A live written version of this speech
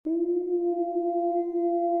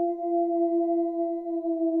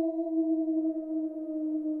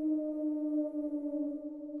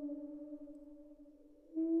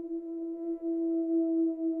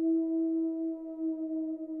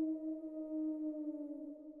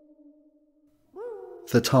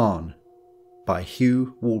The Tarn by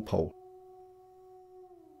Hugh Walpole.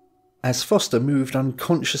 As Foster moved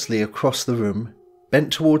unconsciously across the room,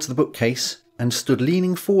 bent towards the bookcase, and stood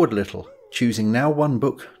leaning forward a little, choosing now one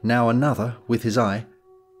book, now another with his eye,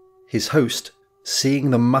 his host, seeing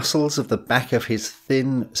the muscles of the back of his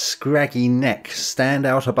thin, scraggy neck stand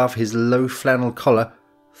out above his low flannel collar,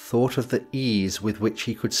 thought of the ease with which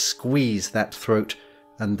he could squeeze that throat,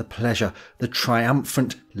 and the pleasure, the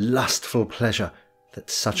triumphant, lustful pleasure that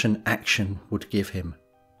such an action would give him.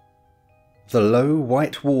 The low,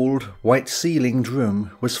 white-walled, white-ceilinged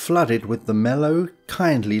room was flooded with the mellow,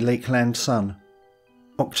 kindly lakeland sun.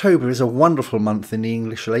 October is a wonderful month in the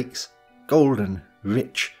English lakes, golden,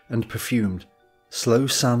 rich and perfumed. Slow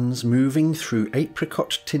suns moving through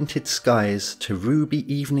apricot-tinted skies to ruby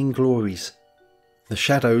evening glories. The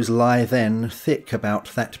shadows lie then thick about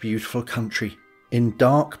that beautiful country, in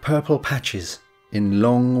dark purple patches, in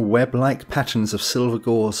long web-like patterns of silver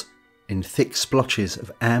gauze, in thick splotches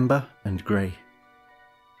of amber and grey.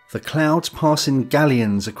 The clouds pass in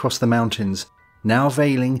galleons across the mountains, now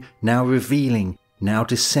veiling, now revealing, now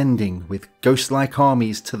descending with ghost-like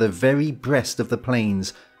armies to the very breast of the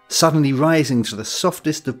plains, suddenly rising to the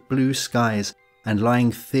softest of blue skies and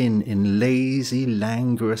lying thin in lazy,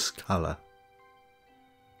 languorous colour.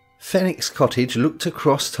 Fenwick's cottage looked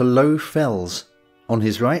across to low fells. On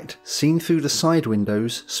his right, seen through the side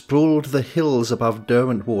windows, sprawled the hills above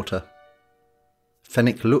Derwentwater.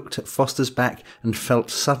 Fenwick looked at Foster's back and felt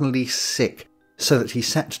suddenly sick, so that he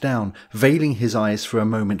sat down, veiling his eyes for a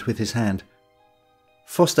moment with his hand.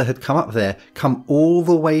 Foster had come up there, come all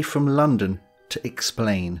the way from London, to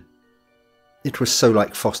explain. It was so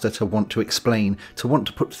like Foster to want to explain, to want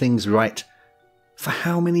to put things right. For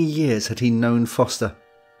how many years had he known Foster?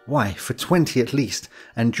 Why, for 20 at least,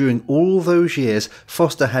 and during all those years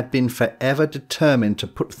Foster had been forever determined to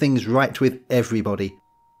put things right with everybody.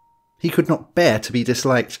 He could not bear to be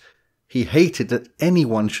disliked. He hated that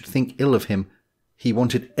anyone should think ill of him. He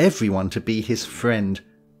wanted everyone to be his friend.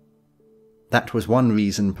 That was one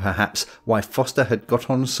reason, perhaps, why Foster had got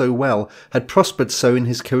on so well, had prospered so in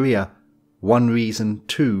his career. One reason,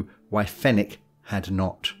 too, why Fenwick had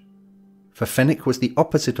not. For Fenwick was the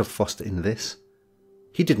opposite of Foster in this.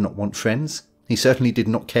 He did not want friends. He certainly did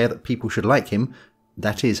not care that people should like him.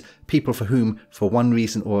 That is, people for whom, for one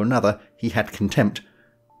reason or another, he had contempt.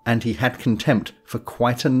 And he had contempt for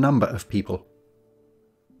quite a number of people.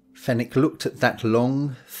 Fenwick looked at that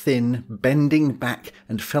long, thin, bending back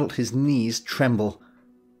and felt his knees tremble.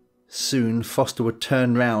 Soon Foster would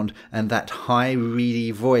turn round and that high,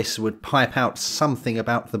 reedy voice would pipe out something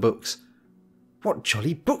about the books. "What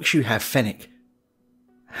jolly books you have, Fenwick!"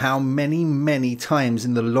 How many, many times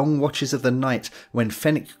in the long watches of the night, when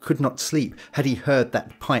Fenwick could not sleep, had he heard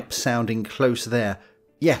that pipe sounding close there,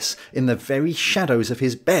 yes, in the very shadows of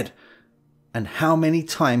his bed! And how many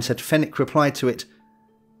times had Fenwick replied to it,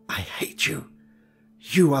 "I hate you.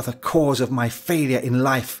 You are the cause of my failure in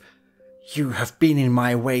life. You have been in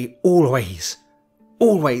my way always.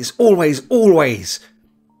 Always, always, always.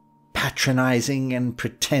 Patronising and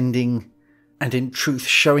pretending, and in truth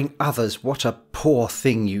showing others what a poor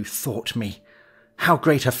thing you thought me. How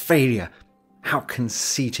great a failure. How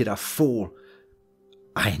conceited a fool.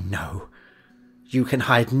 I know. You can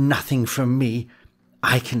hide nothing from me.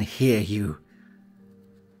 I can hear you."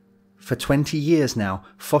 For 20 years now,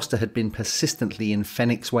 Foster had been persistently in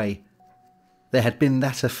Fenwick's way. There had been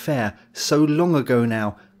that affair, so long ago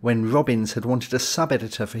now, when Robbins had wanted a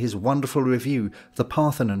sub-editor for his wonderful review, The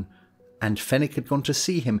Parthenon, and Fenwick had gone to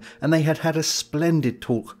see him, and they had had a splendid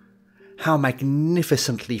talk. How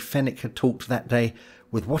magnificently Fenwick had talked that day,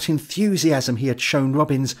 with what enthusiasm he had shown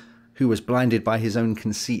Robbins, who was blinded by his own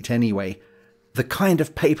conceit anyway, the kind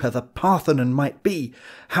of paper the Parthenon might be,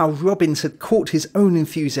 how Robbins had caught his own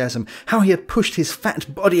enthusiasm, how he had pushed his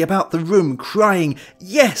fat body about the room, crying,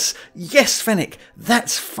 "Yes, yes, Fenwick,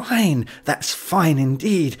 that's fine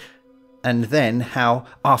indeed," and then how,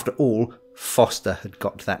 after all, Foster had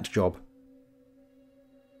got that job.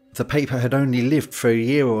 The paper had only lived for a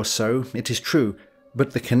year or so, it is true,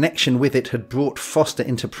 but the connection with it had brought Foster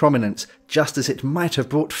into prominence, just as it might have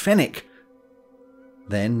brought Fenwick.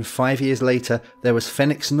 Then, 5 years later, there was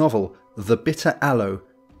Fenwick's novel, The Bitter Aloe,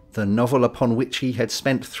 the novel upon which he had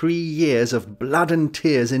spent 3 years of blood and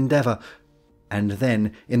tears endeavour. And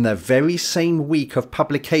then, in the very same week of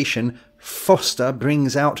publication, Foster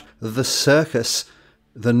brings out The Circus,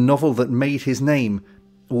 the novel that made his name,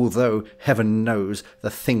 although, heaven knows, the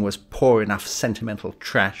thing was poor enough sentimental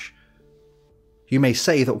trash. You may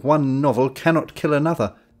say that one novel cannot kill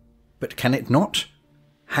another, but can it not?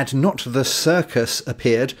 Had not The Circus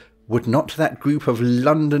appeared, would not that group of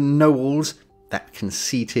London know-alls, That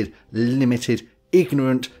conceited, limited,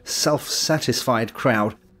 ignorant, self-satisfied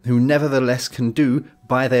crowd who nevertheless can do,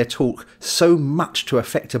 by their talk, so much to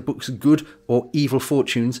affect a book's good or evil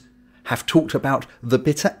fortunes, have talked about the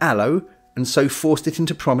bitter aloe and so forced it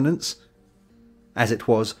into prominence. As it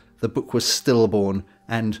was, the book was stillborn,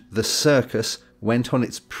 and the circus went on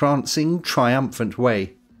its prancing, triumphant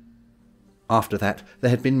way. After that, there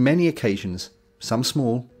had been many occasions, some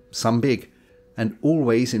small, some big, and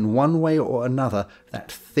always in one way or another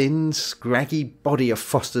that thin, scraggy body of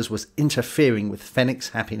Foster's was interfering with Fenwick's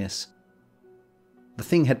happiness. The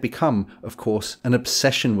thing had become, of course, an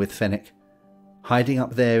obsession with Fenwick. Hiding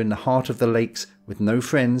up there in the heart of the lakes, with no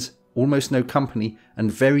friends, almost no company,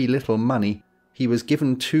 and very little money, he was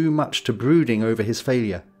given too much to brooding over his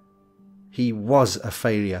failure. He was a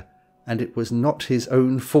failure, and it was not his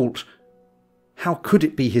own fault. How could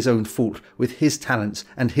it be his own fault, with his talents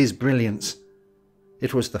and his brilliance?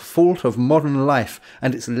 It was the fault of modern life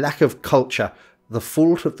and its lack of culture, the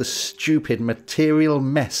fault of the stupid material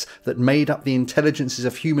mess that made up the intelligences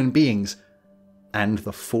of human beings, and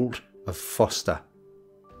the fault of Foster.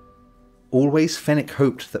 Always Fenwick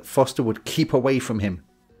hoped that Foster would keep away from him.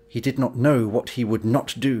 He did not know what he would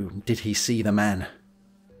not do did he see the man.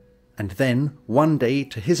 And then, one day,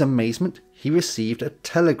 to his amazement, he received a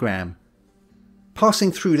telegram.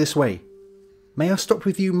 "Passing through this way. May I stop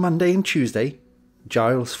with you Monday and Tuesday?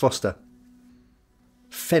 Giles Foster."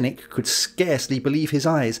 Fenwick could scarcely believe his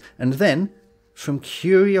eyes, and then, from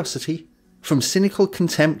curiosity, from cynical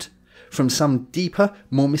contempt, from some deeper,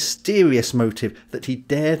 more mysterious motive that he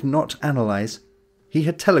dared not analyse, he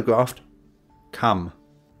had telegraphed, "Come."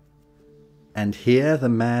 And here the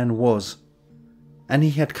man was. And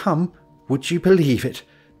he had come, would you believe it,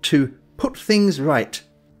 to put things right.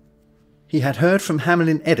 He had heard from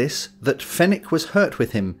Hamlin Edis that Fenwick was hurt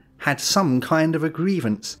with him, had some kind of a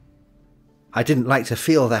grievance. "I didn't like to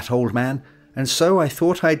feel that, old man, and so I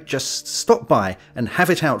thought I'd just stop by and have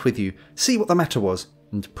it out with you, see what the matter was,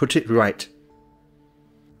 and put it right."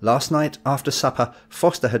 Last night after supper,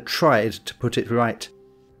 Foster had tried to put it right.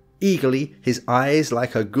 Eagerly, his eyes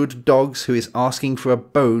like a good dog's who is asking for a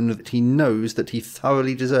bone that he knows that he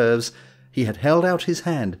thoroughly deserves, he had held out his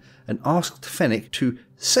hand and asked Fenwick to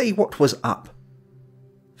say what was up.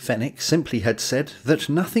 Fenwick simply had said that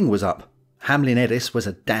nothing was up. Hamlin Edis was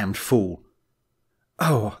a damned fool.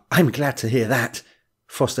 "Oh, I'm glad to hear that,"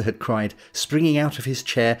 Foster had cried, springing out of his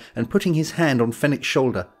chair and putting his hand on Fenwick's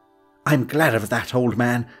shoulder. "I'm glad of that, old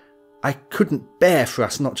man. I couldn't bear for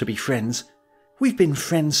us not to be friends. We've been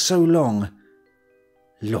friends so long."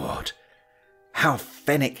 Lord, how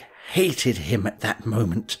Fenwick hated him at that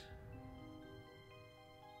moment.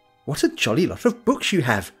 "What a jolly lot of books you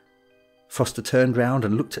have!" Foster turned round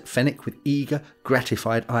and looked at Fenwick with eager,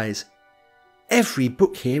 gratified eyes. "Every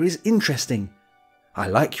book here is interesting. I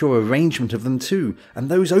like your arrangement of them too, and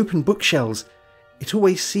those open bookshelves. It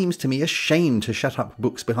always seems to me a shame to shut up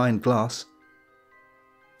books behind glass."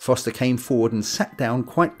 Foster came forward and sat down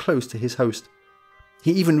quite close to his host.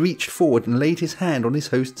 He even reached forward and laid his hand on his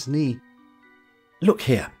host's knee. "Look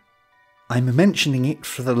here. I'm mentioning it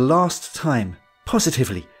for the last time,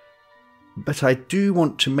 positively. But I do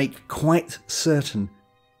want to make quite certain.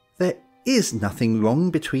 There is nothing wrong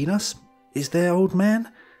between us, is there, old man?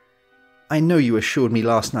 I know you assured me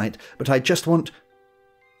last night, but I just want—"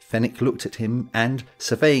 Fenwick looked at him and,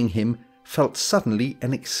 surveying him, felt suddenly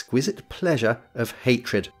an exquisite pleasure of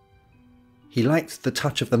hatred. He liked the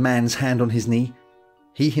touch of the man's hand on his knee.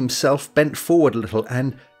 He himself bent forward a little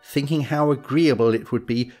and, thinking how agreeable it would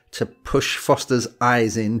be to push Foster's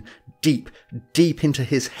eyes in, deep, deep into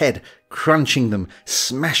his head, crunching them,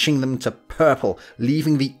 smashing them to purple,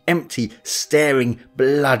 leaving the empty, staring,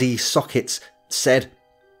 bloody sockets, said,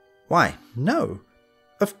 "Why, no,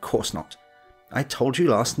 of course not. I told you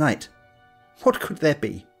last night. What could there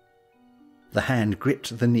be?" The hand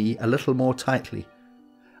gripped the knee a little more tightly.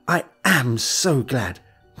 "I am so glad.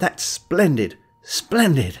 That's splendid,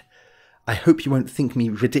 splendid. I hope you won't think me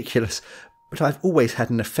ridiculous, but I've always had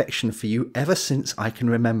an affection for you ever since I can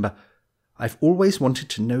remember. I've always wanted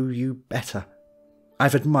to know you better.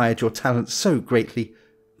 I've admired your talent so greatly.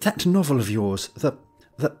 That novel of yours,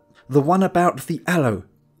 the one about the aloe,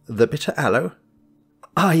 the bitter aloe?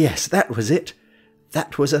 Ah, yes, that was it.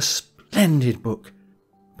 That was a splendid book.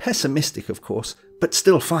 Pessimistic, of course, but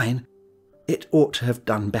still fine. It ought to have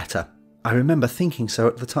done better. I remember thinking so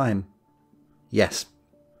at the time. Yes,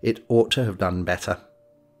 it ought to have done better.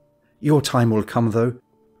 Your time will come, though.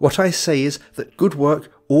 What I say is that good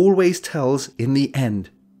work always tells in the end.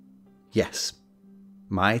 Yes,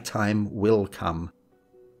 my time will come."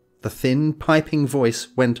 The thin, piping voice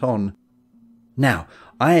went on. "Now,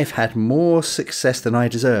 I've had more success than I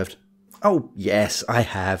deserved. Oh, yes, I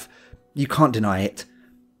have. You can't deny it.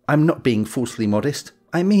 I'm not being falsely modest.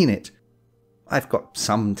 I mean it. I've got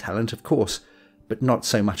some talent, of course, but not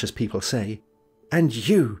so much as people say. And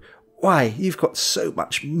you, why, you've got so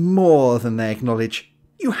much more than they acknowledge.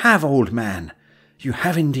 You have, old man. You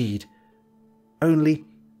have indeed. Only,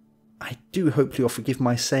 I do hope you'll forgive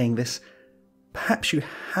my saying this, perhaps you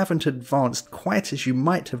haven't advanced quite as you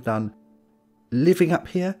might have done. Living up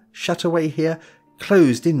here, shut away here,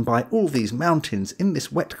 closed in by all these mountains in this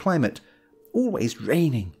wet climate, always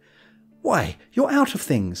raining. Why, you're out of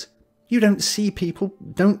things. You don't see people,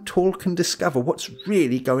 don't talk and discover what's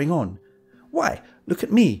really going on. Why, look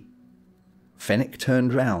at me. Fenwick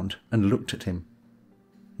turned round and looked at him.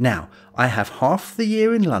 Now, I have half the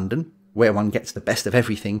year in London, where one gets the best of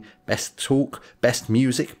everything, best talk, best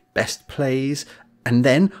music, best plays, and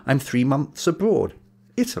then I'm 3 months abroad,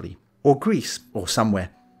 Italy or Greece or somewhere,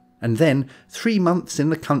 and then 3 months in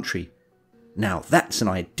the country. Now that's an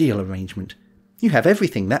ideal arrangement. You have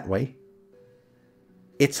everything that way.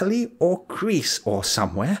 Italy or Greece or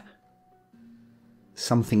somewhere?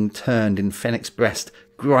 Something turned in Fenwick's breast,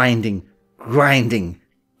 grinding, grinding,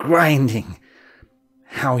 grinding.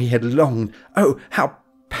 How he had longed, oh, how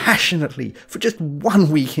passionately, for just 1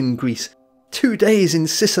 week in Greece, 2 days in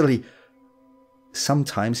Sicily.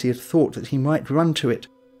 Sometimes he had thought that he might run to it,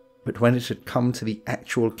 but when it had come to the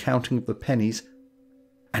actual counting of the pennies,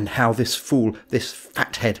 and how this fool, this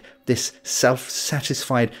fathead, this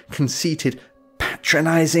self-satisfied, conceited,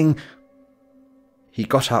 patronising... He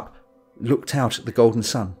got up, looked out at the golden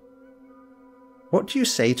sun. "What do you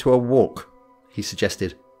say to a walk?" he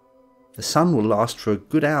suggested. "The sun will last for a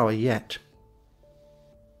good hour yet."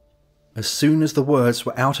 As soon as the words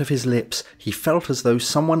were out of his lips, he felt as though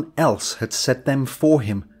someone else had said them for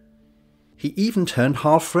him. He even turned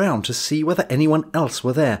half round to see whether anyone else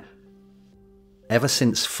were there. Ever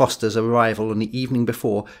since Foster's arrival on the evening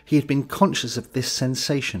before, he had been conscious of this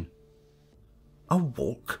sensation. A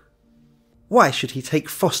walk? Why should he take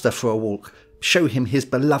Foster for a walk? Show him his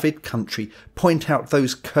beloved country, point out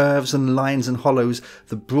those curves and lines and hollows,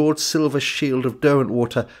 the broad silver shield of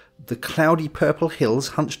Derwentwater, the cloudy purple hills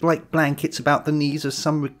hunched like blankets about the knees of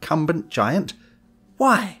some recumbent giant?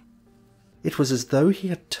 Why? It was as though he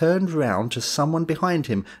had turned round to someone behind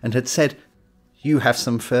him and had said, "You have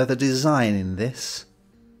some further design in this."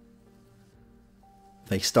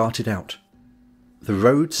 They started out. The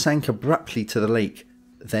road sank abruptly to the lake,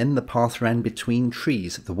 then the path ran between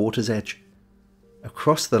trees at the water's edge.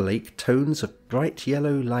 Across the lake, tones of bright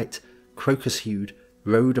yellow light, crocus-hued,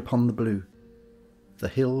 rode upon the blue. The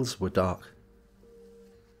hills were dark.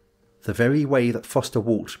 The very way that Foster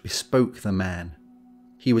walked bespoke the man.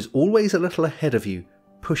 He was always a little ahead of you,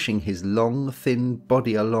 pushing his long, thin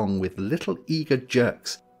body along with little eager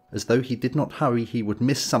jerks, as though he did not hurry he would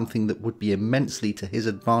miss something that would be immensely to his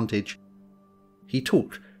advantage. He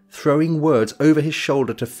talked, throwing words over his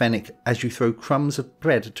shoulder to Fenwick as you throw crumbs of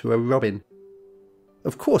bread to a robin.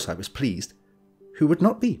 Of course I was pleased. Who would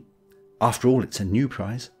not be? After all, it's a new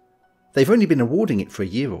prize. They've only been awarding it for a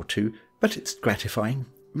year or two, but it's gratifying,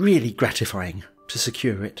 really gratifying, to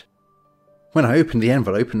secure it. When I opened the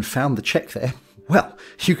envelope and found the cheque there, well,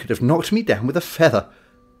 you could have knocked me down with a feather.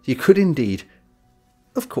 You could indeed.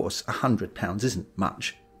 Of course, £100 isn't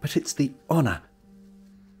much, but it's the honour.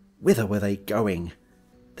 Whither were they going?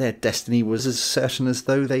 Their destiny was as certain as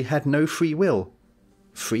though they had no free will.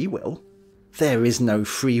 Free will? There is no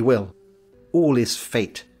free will. All is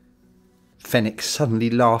fate. Fenwick suddenly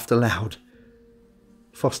laughed aloud.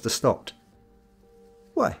 Foster stopped.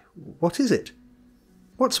 "Why, what is it?"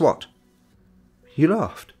 "What's what?" "You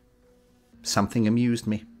laughed." Something amused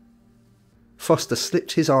me. Foster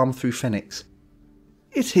slipped his arm through Fenwick's.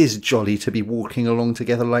 "It is jolly to be walking along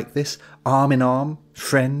together like this, arm in arm,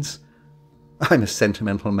 friends. I'm a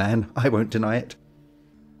sentimental man, I won't deny it.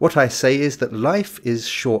 What I say is that life is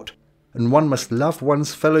short, and one must love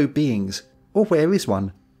one's fellow beings, or where is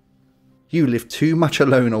one? You live too much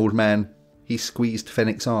alone, old man." He squeezed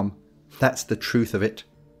Fenwick's arm. "That's the truth of it."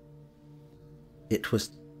 It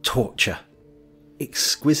was torture.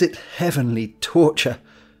 Exquisite, heavenly torture.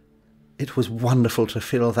 It was wonderful to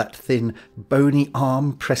feel that thin, bony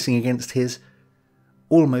arm pressing against his.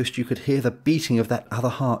 Almost you could hear the beating of that other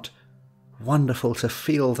heart. Wonderful to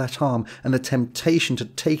feel that arm, and the temptation to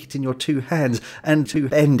take it in your 2 hands, and to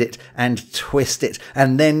bend it, and twist it,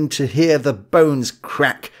 and then to hear the bones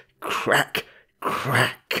crack, crack,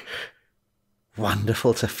 crack.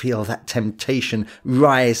 Wonderful to feel that temptation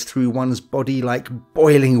rise through one's body like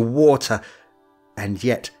boiling water, and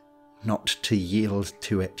yet not to yield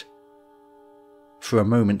to it. For a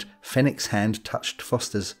moment, Fenwick's hand touched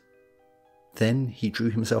Foster's. Then he drew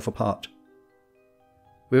himself apart.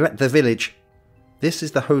 "We're at the village. This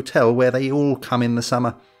is the hotel where they all come in the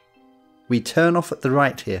summer. We turn off at the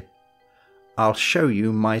right here. I'll show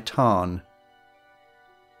you my tarn."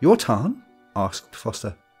 "Your tarn?" asked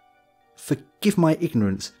Foster. "Forgive my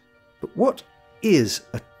ignorance, but what is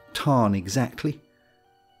a tarn exactly?"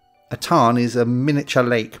 "A tarn is a miniature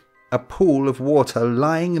lake, a pool of water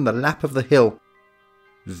lying in the lap of the hill.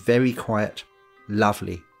 Very quiet,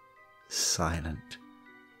 lovely, silent.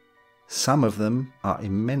 Some of them are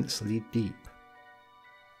immensely deep."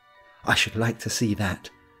 "I should like to see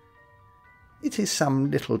that." "It is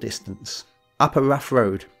some little distance, up a rough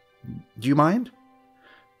road. Do you mind?"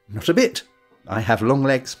 "Not a bit. I have long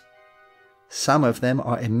legs. Some of them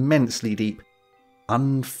are immensely deep,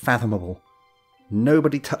 unfathomable.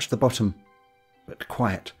 Nobody touched the bottom, but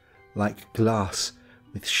quiet, like glass,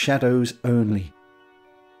 with shadows only."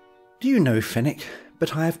 "Do you know, Fenwick,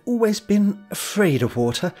 but I have always been afraid of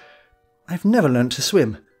water. I've never learnt to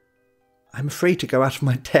swim. I'm afraid to go out of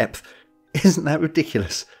my depth. Isn't that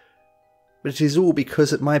ridiculous? But it is all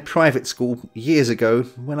because at my private school, years ago,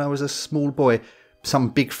 when I was a small boy, some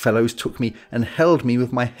big fellows took me and held me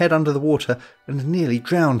with my head under the water and nearly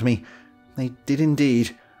drowned me. They did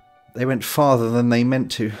indeed. They went farther than they meant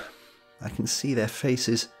to. I can see their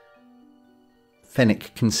faces."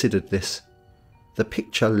 Fenwick considered this. The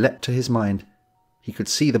picture leapt to his mind. He could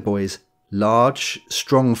see the boys, large,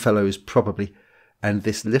 strong fellows probably, and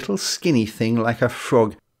this little skinny thing like a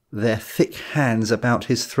frog, their thick hands about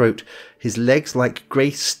his throat, his legs like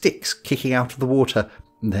grey sticks kicking out of the water,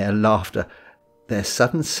 their laughter, their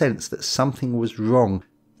sudden sense that something was wrong,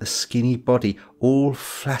 the skinny body all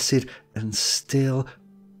flaccid and still.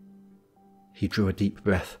 He drew a deep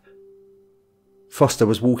breath. Foster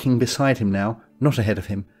was walking beside him now, not ahead of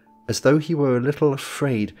him, as though he were a little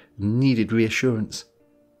afraid and needed reassurance.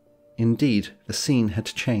 Indeed, the scene had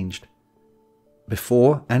changed.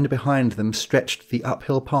 Before and behind them stretched the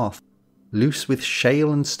uphill path, loose with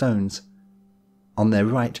shale and stones. On their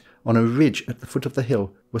right, on a ridge at the foot of the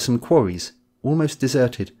hill, were some quarries, almost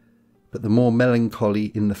deserted, but the more melancholy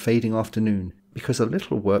in the fading afternoon, because a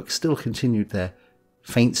little work still continued there.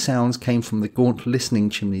 Faint sounds came from the gaunt listening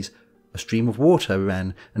chimneys. A stream of water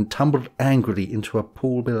ran and tumbled angrily into a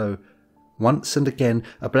pool below. Once and again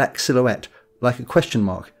a black silhouette, like a question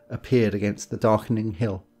mark, appeared against the darkening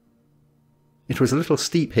hill. It was a little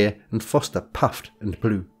steep here, and Foster puffed and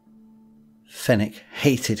blew. Fenwick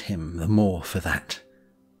hated him the more for that.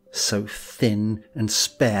 So thin and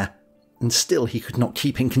spare, and still he could not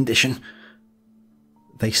keep in condition.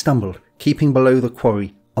 They stumbled, keeping below the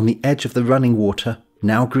quarry, on the edge of the running water,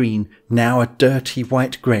 now green, now a dirty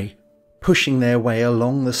white-grey, pushing their way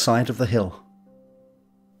along the side of the hill.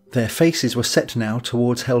 Their faces were set now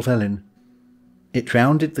towards Helvellyn. It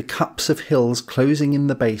rounded the cups of hills closing in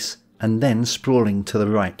the base, and then sprawling to the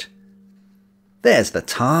right. "There's the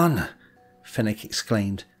Tarn," Fenwick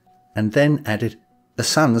exclaimed, and then added, "The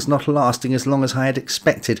sun's not lasting as long as I had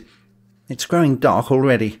expected. It's growing dark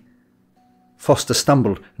already." Foster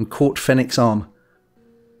stumbled and caught Fenwick's arm.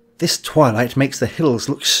 "This twilight makes the hills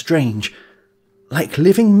look strange, like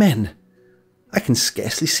living men. I can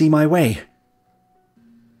scarcely see my way."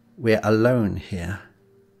 "We're alone here,"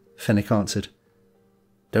 Fenwick answered.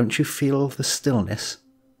 "Don't you feel the stillness?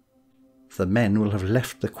 The men will have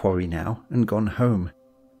left the quarry now and gone home.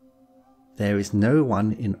 There is no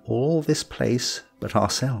one in all this place but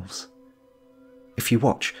ourselves. If you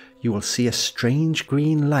watch, you will see a strange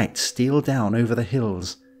green light steal down over the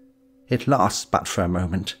hills. It lasts but for a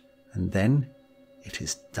moment, and then it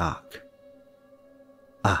is dark.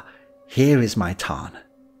 Ah, here is my tarn.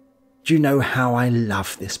 Do you know how I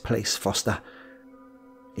love this place, Foster?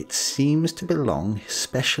 It seems to belong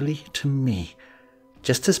especially to me,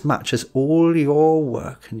 just as much as all your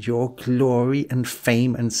work and your glory and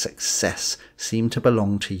fame and success seem to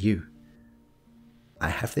belong to you. I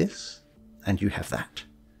have this, and you have that.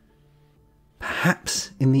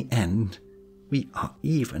 Perhaps in the end we are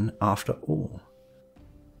even after all.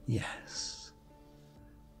 Yes.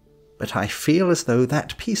 But I feel as though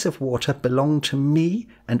that piece of water belonged to me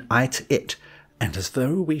and I to it, and as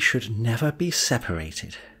though we should never be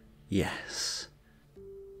separated. Yes.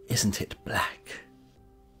 Isn't it black?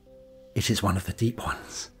 It is one of the deep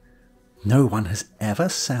ones. No one has ever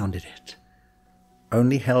sounded it.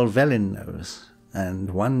 Only Helvellyn knows, and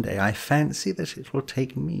one day I fancy that it will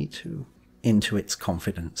take me too into its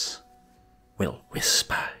confidence. Will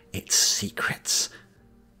whisper its secrets.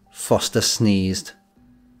 Foster sneezed.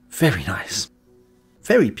 Very nice.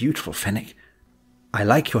 Very beautiful, Fenwick. I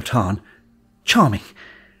like your tarn. Charming.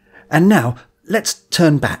 And now, Let's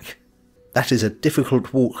turn back. That is a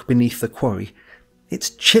difficult walk beneath the quarry. It's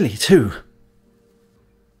chilly too."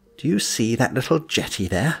 "Do you see that little jetty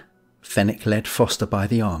there?" Fenwick led Foster by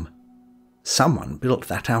the arm. "Someone built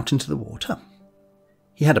that out into the water.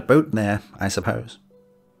 He had a boat there, I suppose.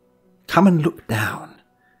 Come and look down.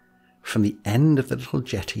 From the end of the little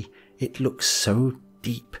jetty it looks so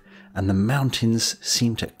deep, and the mountains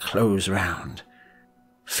seem to close round."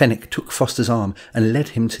 Fenwick took Foster's arm and led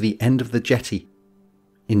him to the end of the jetty.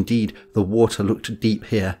 Indeed, the water looked deep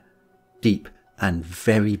here, deep and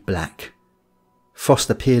very black.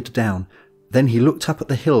 Foster peered down, then he looked up at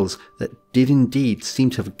the hills that did indeed seem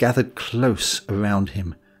to have gathered close around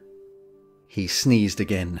him. He sneezed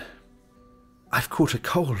again. "I've caught a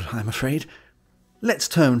cold, I'm afraid. Let's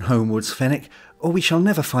turn homewards, Fenwick, or we shall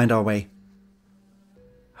never find our way."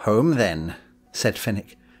 "Home, then," said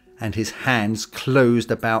Fenwick, and his hands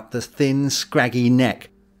closed about the thin, scraggy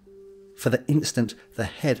neck. For the instant the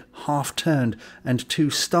head half turned, and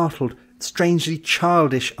two startled, strangely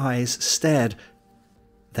childish eyes stared.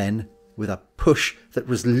 Then, with a push that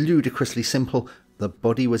was ludicrously simple, the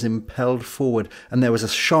body was impelled forward, and there was a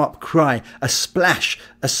sharp cry, a splash,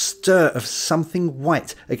 a stir of something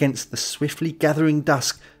white against the swiftly gathering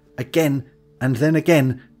dusk, again, and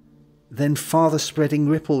then farther spreading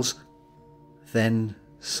ripples, then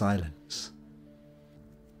silence.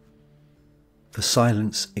 The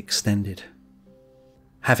silence extended.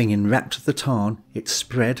 Having enwrapped the Tarn, it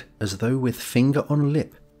spread as though with finger on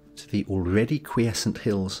lip to the already quiescent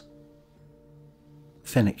hills.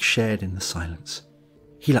 Fenwick shared in the silence.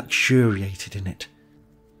 He luxuriated in it.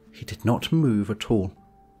 He did not move at all.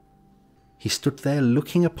 He stood there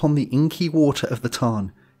looking upon the inky water of the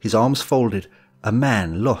Tarn, his arms folded, a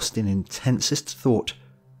man lost in intensest thought.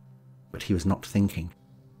 But he was not thinking.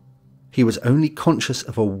 He was only conscious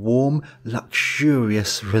of a warm,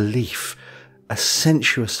 luxurious relief, a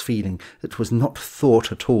sensuous feeling that was not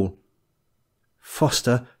thought at all.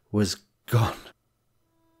 Foster was gone.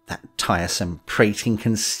 That tiresome, prating,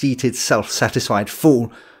 conceited, self-satisfied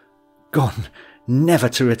fool. Gone, never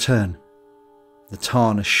to return. The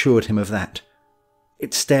Tarn assured him of that.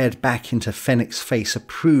 It stared back into Fenwick's face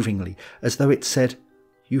approvingly, as though it said,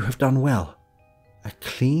 "You have done well. A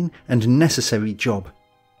clean and necessary job.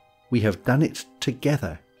 We have done it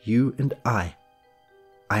together, you and I.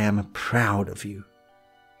 I am proud of you."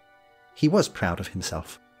 He was proud of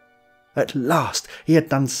himself. At last he had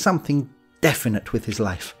done something definite with his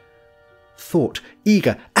life. Thought,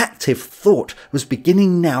 eager, active thought, was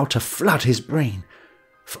beginning now to flood his brain.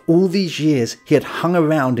 For all these years he had hung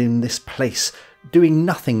around in this place, doing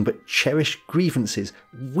nothing but cherish grievances,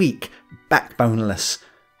 weak, backboneless.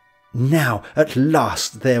 Now, at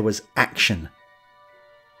last, there was action.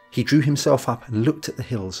 He drew himself up and looked at the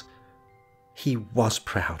hills. He was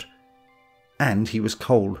proud. And he was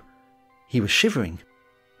cold. He was shivering.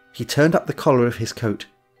 He turned up the collar of his coat.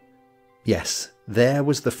 Yes, there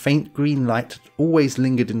was the faint green light that always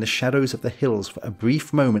lingered in the shadows of the hills for a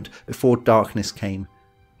brief moment before darkness came.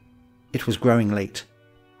 It was growing late.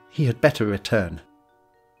 He had better return.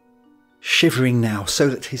 Shivering now so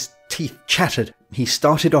that his teeth chattered, he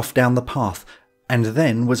started off down the path, and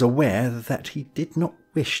then was aware that he did not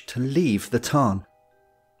wish to leave the Tarn.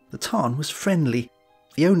 The Tarn was friendly,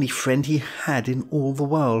 the only friend he had in all the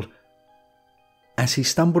world. As he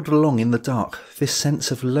stumbled along in the dark, this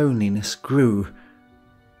sense of loneliness grew.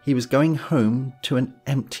 He was going home to an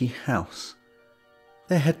empty house.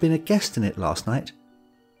 There had been a guest in it last night.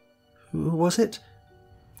 Who was it?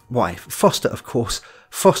 Why, Foster, of course.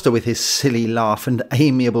 Foster with his silly laugh and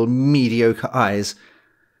amiable, mediocre eyes.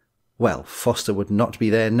 Well, Foster would not be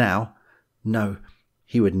there now. No,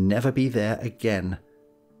 he would never be there again.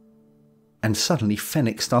 And suddenly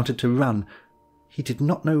Fenwick started to run. He did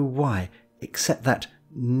not know why, except that,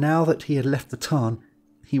 now that he had left the Tarn,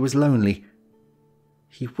 he was lonely.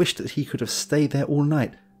 He wished that he could have stayed there all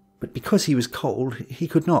night, but because he was cold, he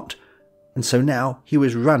could not. And so now he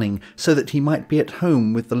was running so that he might be at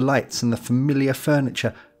home with the lights and the familiar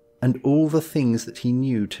furniture and all the things that he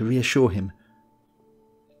knew to reassure him.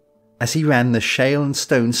 As he ran, the shale and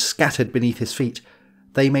stones scattered beneath his feet.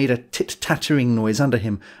 They made a tit-tattering noise under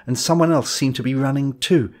him, and someone else seemed to be running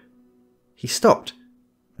too. He stopped,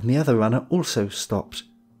 and the other runner also stopped.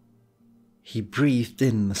 He breathed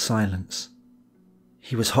in the silence.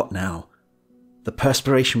 He was hot now. The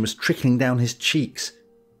perspiration was trickling down his cheeks.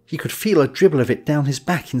 He could feel a dribble of it down his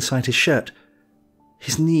back inside his shirt.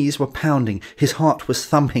 His knees were pounding, his heart was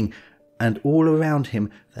thumping, and all around him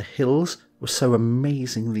the hills were so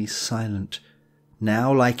amazingly silent,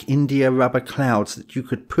 now like India rubber clouds that you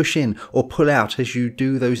could push in or pull out as you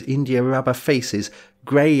do those India rubber faces,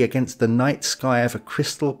 grey against the night sky of a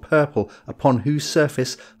crystal purple upon whose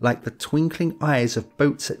surface, like the twinkling eyes of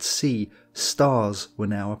boats at sea, stars were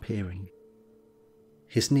now appearing.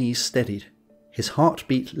 His knees steadied, his heart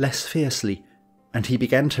beat less fiercely, and he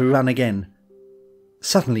began to run again.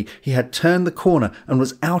 Suddenly he had turned the corner and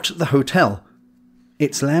was out at the hotel.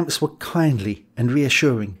 Its lamps were kindly and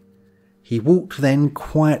reassuring. He walked then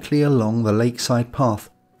quietly along the lakeside path,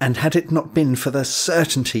 and had it not been for the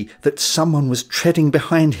certainty that someone was treading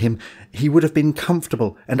behind him, he would have been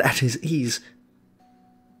comfortable and at his ease.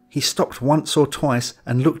 He stopped once or twice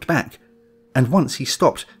and looked back, and once he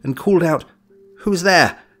stopped and called out, "Who's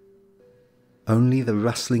there?" Only the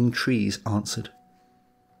rustling trees answered.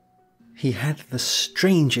 He had the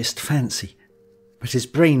strangest fancy, but his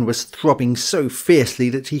brain was throbbing so fiercely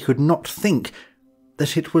that he could not think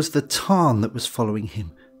that it was the Tarn that was following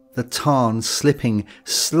him, the Tarn slipping,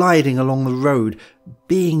 sliding along the road,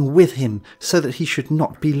 being with him so that he should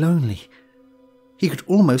not be lonely. He could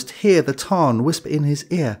almost hear the Tarn whisper in his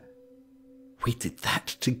ear, "We did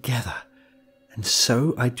that together, and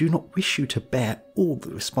so I do not wish you to bear all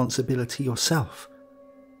the responsibility yourself.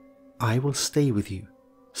 I will stay with you,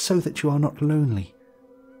 so that you are not lonely."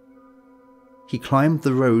 He climbed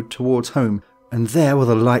the road towards home, and there were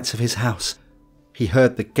the lights of his house. He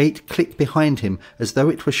heard the gate click behind him as though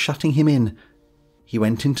it was shutting him in. He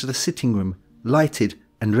went into the sitting room, lighted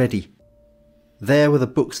and ready. There were the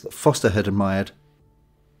books that Foster had admired.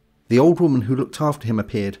 The old woman who looked after him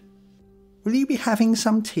appeared. "Will you be having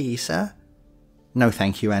some tea, sir?" "No,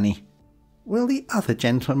 thank you, Annie." "Will the other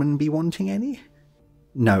gentleman be wanting any?"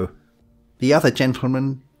 "No. The other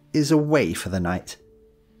gentleman is away for the night."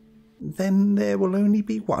 "Then there will only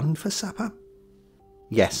be one for supper?"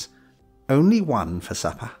 "Yes, only one for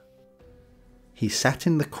supper." He sat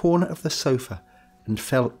in the corner of the sofa and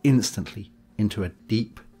fell instantly into a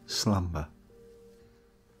deep slumber.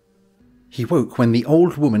 He woke when the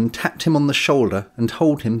old woman tapped him on the shoulder and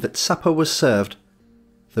told him that supper was served.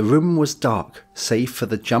 The room was dark, save for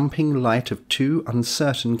the jumping light of 2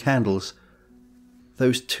 uncertain candles.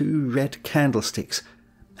 Those 2 red candlesticks,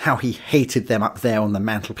 how he hated them up there on the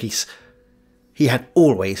mantelpiece. He had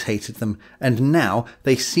always hated them, and now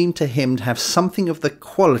they seemed to him to have something of the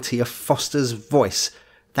quality of Foster's voice,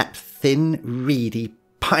 that thin, reedy,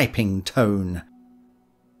 piping tone.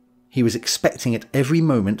 He was expecting at every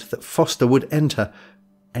moment that Foster would enter,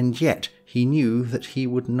 and yet he knew that he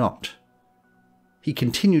would not. He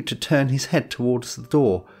continued to turn his head towards the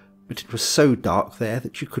door, but it was so dark there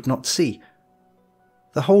that you could not see.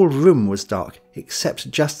 The whole room was dark,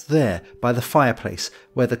 except just there by the fireplace,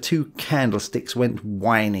 where the 2 candlesticks went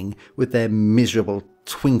whining with their miserable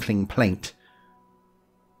twinkling plaint.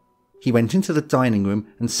 He went into the dining room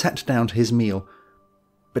and sat down to his meal,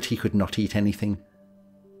 but he could not eat anything.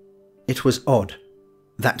 It was odd,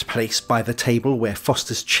 that place by the table where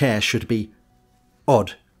Foster's chair should be.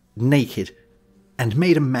 Odd, naked, and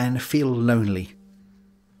made a man feel lonely.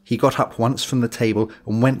 He got up once from the table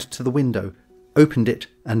and went to the window, opened it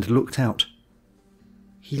and looked out.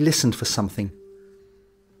 He listened for something.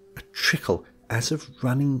 A trickle as of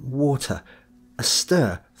running water, a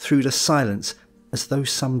stir through the silence as though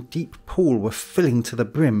some deep pool were filling to the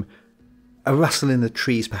brim, a rustle in the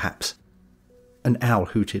trees perhaps. An owl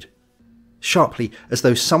hooted. Sharply, as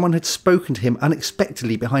though someone had spoken to him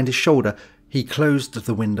unexpectedly behind his shoulder, he closed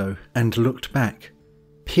the window and looked back,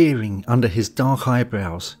 peering under his dark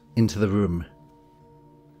eyebrows into the room.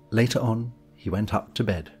 Later on, he went up to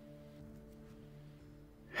bed.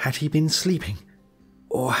 Had he been sleeping?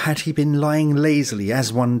 Or had he been lying lazily,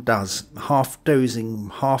 as one does, half dozing,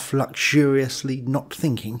 half luxuriously not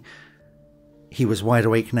thinking? He was wide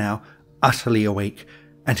awake now, utterly awake,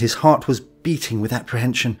 and his heart was beating with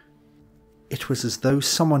apprehension. It was as though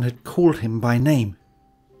someone had called him by name.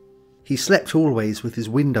 He slept always with his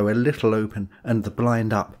window a little open and the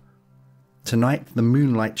blind up. Tonight the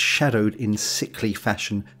moonlight shadowed in sickly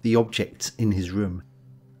fashion the objects in his room.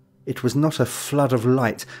 It was not a flood of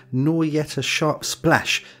light, nor yet a sharp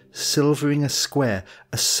splash, silvering a square,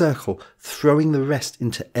 a circle, throwing the rest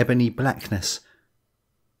into ebony blackness.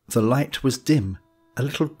 The light was dim, a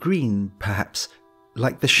little green, perhaps,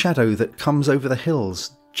 like the shadow that comes over the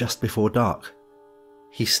hills just before dark.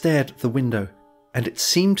 He stared at the window, and it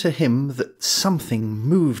seemed to him that something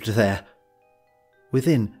moved there.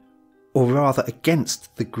 Within, or rather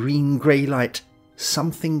against the green-grey light,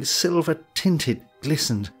 something silver-tinted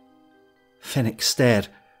glistened. Fenwick stared.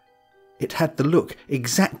 It had the look,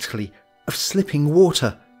 exactly, of slipping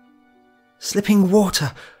water. Slipping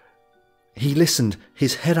water! He listened,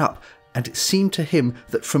 his head up, and it seemed to him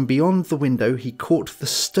that from beyond the window he caught the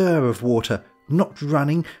stir of water, not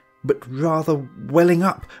running, but rather welling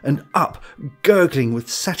up and up, gurgling with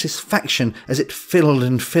satisfaction as it filled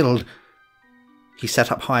and filled. He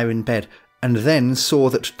sat up higher in bed, and then saw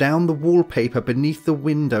that down the wallpaper beneath the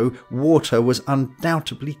window water was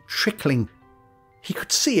undoubtedly trickling. He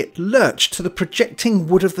could see it lurch to the projecting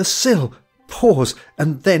wood of the sill, pause,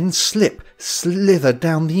 and then slither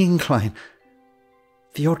down the incline.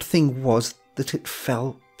 The odd thing was that it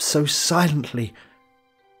fell so silently.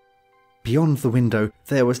 Beyond the window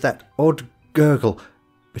there was that odd gurgle,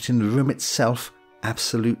 but in the room itself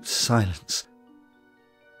absolute silence.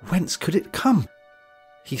 Whence could it come?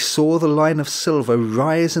 He saw the line of silver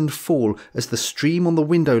rise and fall as the stream on the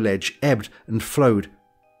window ledge ebbed and flowed.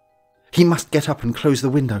 He must get up and close the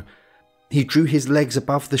window. He drew his legs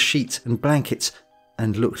above the sheets and blankets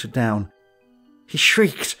and looked down. He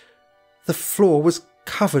shrieked. The floor was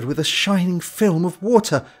covered with a shining film of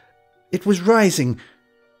water. It was rising.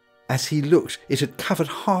 As he looked, it had covered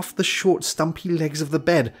half the short stumpy legs of the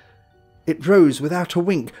bed. It rose without a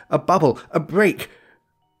wink, a bubble, a break.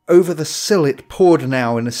 Over the sill it poured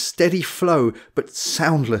now in a steady flow, but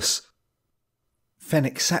soundless.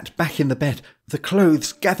 Fenwick sat back in the bed, the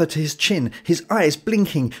clothes gathered to his chin, his eyes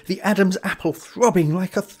blinking, the Adam's apple throbbing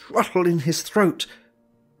like a throttle in his throat.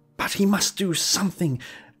 But he must do something.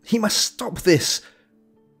 He must stop this.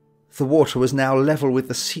 The water was now level with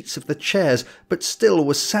the seats of the chairs, but still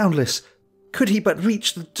was soundless. Could he but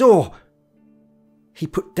reach the door? He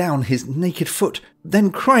put down his naked foot,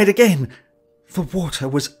 then cried again. The water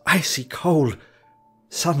was icy cold.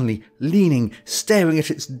 Suddenly, leaning, staring at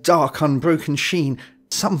its dark, unbroken sheen,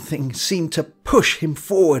 something seemed to push him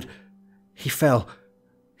forward. He fell.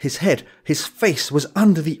 His head, his face was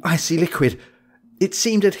under the icy liquid. It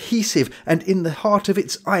seemed adhesive, and in the heart of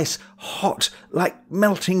its ice, hot, like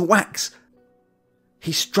melting wax.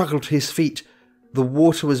 He struggled to his feet. The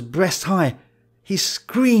water was breast high. He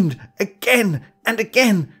screamed again and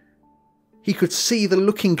again. He could see the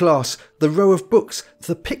looking-glass, the row of books,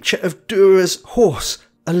 the picture of Durer's horse,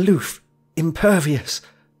 aloof, impervious.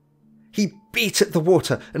 He beat at the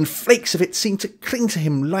water, and flakes of it seemed to cling to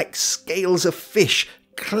him like scales of fish,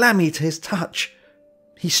 clammy to his touch.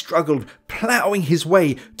 He struggled, ploughing his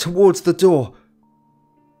way towards the door.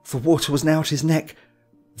 The water was now at his neck.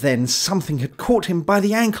 Then something had caught him by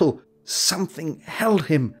the ankle. Something held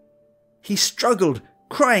him. He struggled,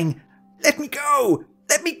 crying, "Let me go!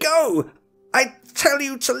 Let me go! I tell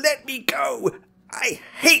you to let me go! I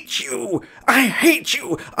hate you! I hate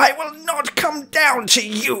you! I will not come down to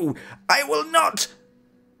you! I will not—"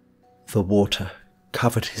 The water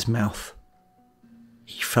covered his mouth.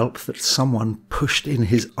 He felt that someone pushed in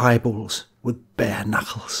his eyeballs with bare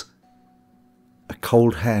knuckles. A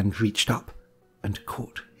cold hand reached up and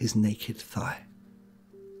caught his naked thigh.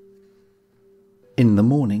 In the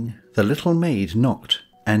morning, the little maid knocked,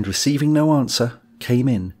 and receiving no answer, came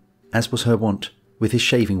in, as was her wont, with his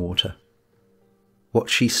shaving water. What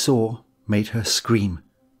she saw made her scream.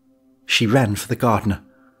 She ran for the gardener.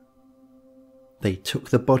 They took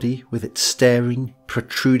the body with its staring,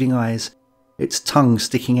 protruding eyes, its tongue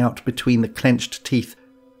sticking out between the clenched teeth,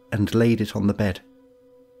 and laid it on the bed.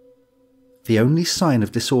 The only sign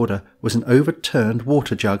of disorder was an overturned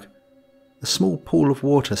water jug. A small pool of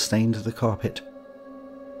water stained the carpet.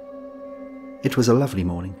 It was a lovely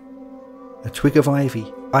morning. A twig of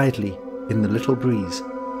ivy, idly, in the little breeze,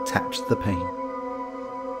 tapped the pane.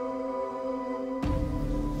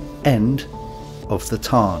 End of the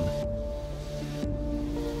Tarn.